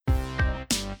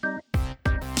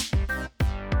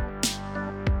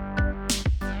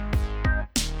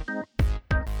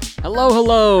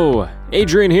Hello!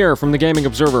 Adrian here from the Gaming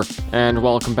Observer, and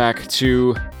welcome back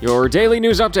to your daily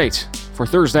news update for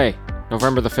Thursday,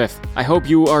 November the 5th. I hope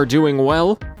you are doing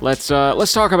well. Let's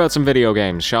talk about some video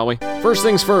games, shall we? First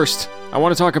things first, I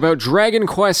want to talk about Dragon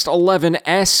Quest XI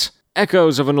S,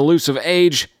 Echoes of an Elusive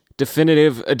Age,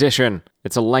 Definitive Edition.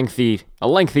 It's a lengthy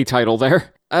title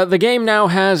there. The game now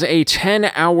has a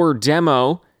 10-hour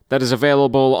demo that is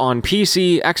available on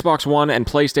PC, Xbox One, and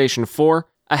PlayStation 4.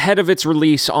 Ahead of its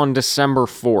release on December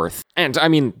 4th. And,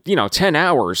 10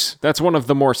 hours. That's one of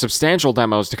the more substantial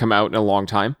demos to come out in a long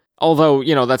time. Although,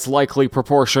 that's likely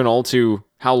proportional to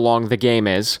how long the game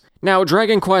is. Now,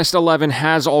 Dragon Quest XI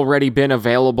has already been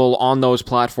available on those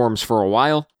platforms for a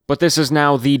while, but this is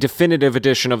now the definitive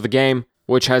edition of the game,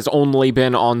 which has only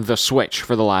been on the Switch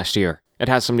for the last year. It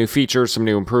has some new features, some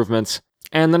new improvements.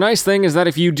 And the nice thing is that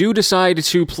if you do decide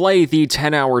to play the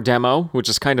 10-hour demo, which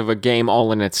is kind of a game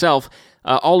all in itself,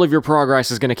 all of your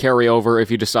progress is going to carry over if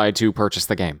you decide to purchase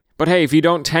the game. But hey, if you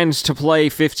don't tend to play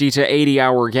 50 to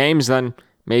 80-hour games, then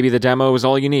maybe the demo is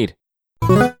all you need.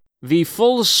 The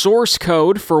full source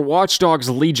code for Watch Dogs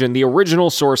Legion, the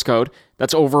original source code,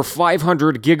 that's over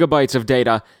 500 gigabytes of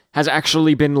data, has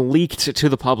actually been leaked to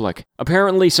the public.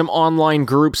 Apparently, some online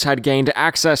groups had gained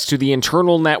access to the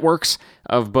internal networks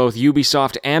of both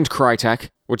Ubisoft and Crytek,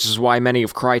 which is why many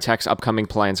of Crytek's upcoming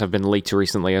plans have been leaked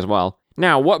recently as well.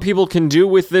 Now, what people can do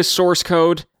with this source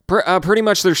code, pretty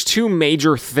much there's two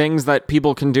major things that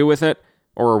people can do with it,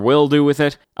 or will do with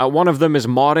it. One of them is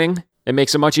modding. It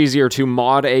makes it much easier to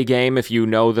mod a game if you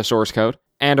know the source code.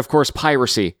 And of course,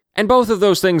 piracy. And both of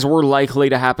those things were likely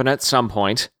to happen at some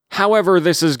point. However,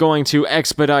 this is going to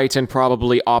expedite and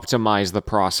probably optimize the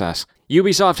process.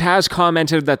 Ubisoft has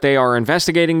commented that they are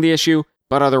investigating the issue,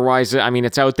 but otherwise,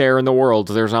 it's out there in the world.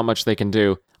 There's not much they can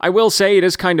do. I will say it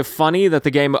is kind of funny that the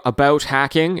game about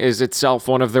hacking is itself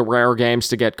one of the rare games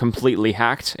to get completely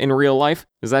hacked in real life.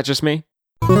 Is that just me?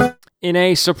 In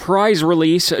a surprise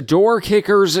release, Door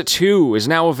Kickers 2 is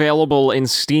now available in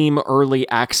Steam Early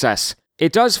Access.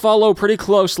 It does follow pretty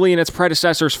closely in its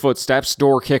predecessor's footsteps,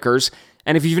 Door Kickers,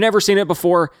 and if you've never seen it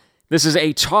before, this is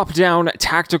a top-down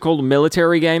tactical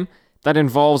military game that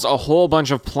involves a whole bunch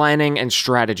of planning and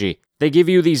strategy. They give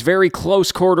you these very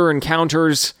close-quarter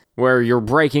encounters where you're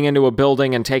breaking into a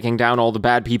building and taking down all the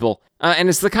bad people. And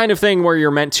it's the kind of thing where you're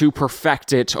meant to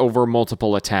perfect it over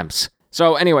multiple attempts.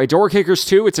 So anyway, Door Kickers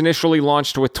 2, it's initially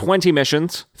launched with 20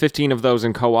 missions, 15 of those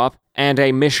in co-op, and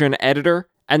a mission editor.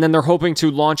 And then they're hoping to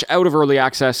launch out of early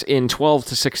access in 12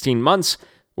 to 16 months,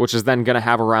 which is then going to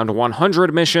have around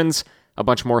 100 missions, a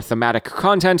bunch more thematic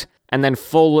content, and then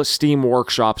full Steam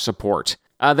Workshop support.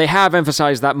 They have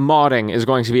emphasized that modding is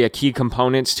going to be a key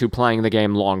component to playing the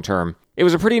game long-term. It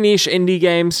was a pretty niche indie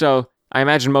game, so I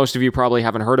imagine most of you probably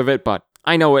haven't heard of it, but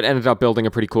I know it ended up building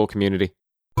a pretty cool community.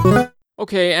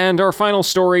 Okay, and our final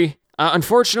story.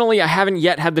 Unfortunately, I haven't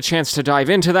yet had the chance to dive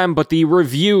into them, but the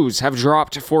reviews have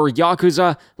dropped for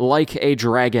Yakuza Like a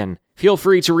Dragon. Feel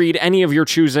free to read any of your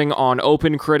choosing on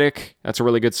OpenCritic. That's a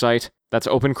really good site. That's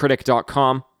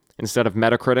opencritic.com instead of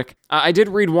Metacritic. I did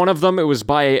read one of them. It was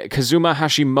by Kazuma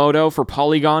Hashimoto for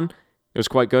Polygon. It was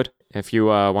quite good, if you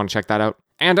want to check that out.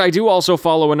 And I do also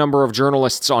follow a number of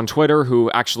journalists on Twitter who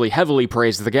actually heavily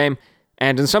praised the game,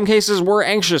 and in some cases were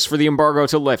anxious for the embargo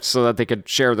to lift so that they could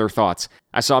share their thoughts.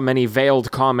 I saw many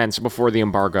veiled comments before the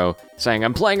embargo, saying,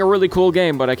 "I'm playing a really cool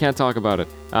game, but I can't talk about it."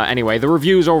 Anyway, the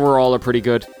reviews overall are pretty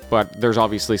good, but there's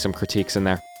obviously some critiques in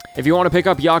there. If you want to pick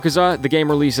up Yakuza, the game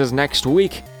releases next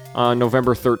week on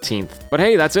November 13th. But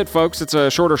hey, that's it, folks. It's a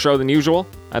shorter show than usual.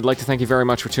 I'd like to thank you very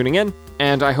much for tuning in,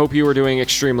 and I hope you are doing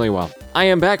extremely well. I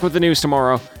am back with the news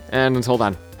tomorrow, and until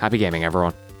then, happy gaming,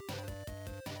 everyone.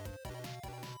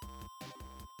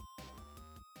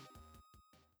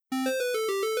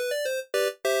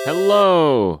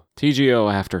 Hello,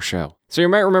 TGO After Show. So you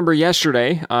might remember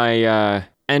yesterday, I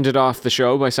ended off the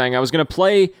show by saying I was going to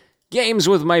play games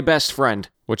with my best friend,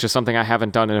 which is something I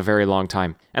haven't done in a very long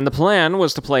time. And the plan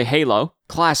was to play Halo,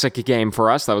 classic game for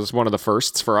us. That was one of the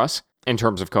firsts for us in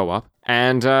terms of co-op.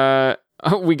 And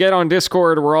we get on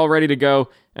Discord, we're all ready to go,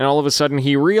 and all of a sudden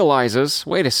he realizes,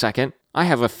 wait a second, I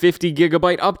have a 50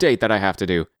 gigabyte update that I have to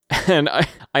do. And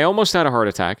I almost had a heart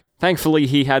attack. Thankfully,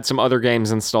 he had some other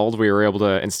games installed. We were able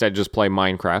to instead just play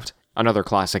Minecraft, another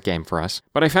classic game for us.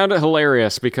 But I found it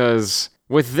hilarious because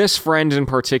with this friend in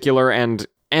particular and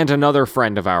another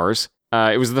friend of ours,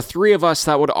 it was the three of us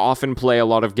that would often play a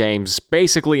lot of games,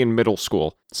 basically in middle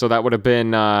school. So that would have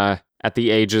been at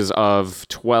the ages of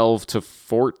 12 to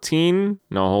 14?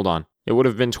 No, hold on. It would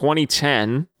have been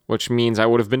 2010, which means I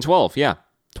would have been 12, yeah.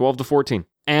 12 to 14.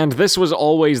 And this was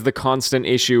always the constant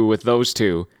issue with those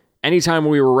two, anytime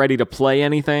we were ready to play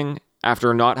anything,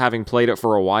 after not having played it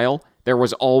for a while, there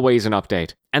was always an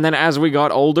update. And then as we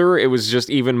got older, it was just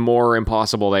even more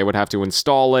impossible. They would have to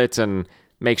install it and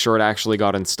make sure it actually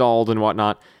got installed and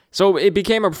whatnot. So it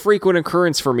became a frequent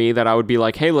occurrence for me that I would be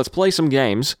like, hey, let's play some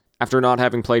games, after not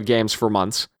having played games for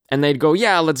months. And they'd go,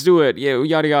 yeah, let's do it, yeah,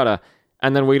 yada yada.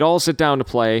 And then we'd all sit down to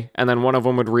play, and then one of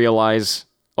them would realize,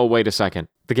 oh, wait a second,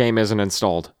 the game isn't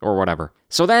installed, or whatever.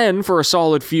 So then, for a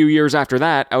solid few years after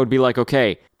that, I would be like,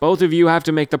 okay, both of you have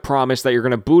to make the promise that you're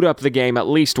going to boot up the game at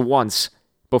least once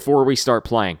before we start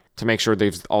playing, to make sure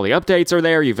all the updates are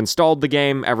there, you've installed the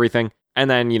game, everything. And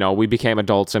then, we became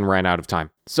adults and ran out of time.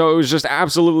 So it was just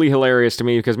absolutely hilarious to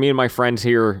me, because me and my friends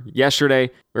here yesterday,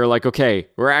 we were like, okay,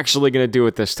 we're actually going to do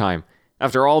it this time.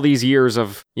 After all these years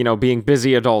of, being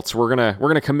busy adults, we're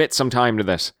gonna commit some time to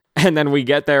this. And then we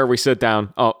get there, we sit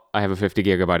down, oh, I have a 50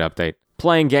 gigabyte update.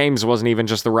 Playing games wasn't even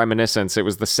just the reminiscence, it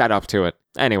was the setup to it.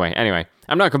 Anyway,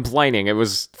 I'm not complaining, it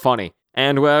was funny.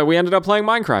 And we ended up playing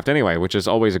Minecraft anyway, which is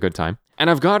always a good time.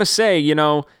 And I've got to say,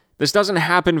 this doesn't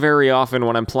happen very often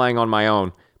when I'm playing on my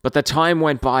own, but the time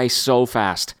went by so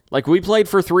fast. Like, we played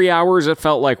for 3 hours, it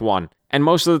felt like 1. And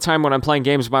most of the time when I'm playing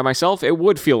games by myself, it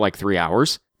would feel like 3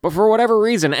 hours. But for whatever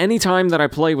reason, any time that I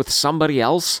play with somebody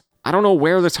else, I don't know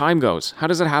where the time goes. How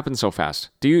does it happen so fast?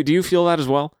 Do you feel that as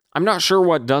well? I'm not sure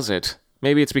what does it.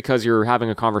 Maybe it's because you're having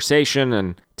a conversation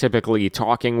and typically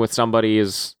talking with somebody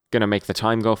is gonna make the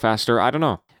time go faster. I don't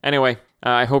know. Anyway,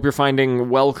 I hope you're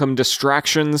finding welcome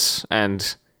distractions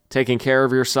and taking care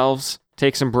of yourselves.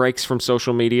 Take some breaks from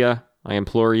social media, I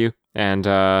implore you. And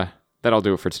that'll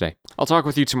do it for today. I'll talk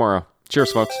with you tomorrow.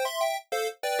 Cheers, folks.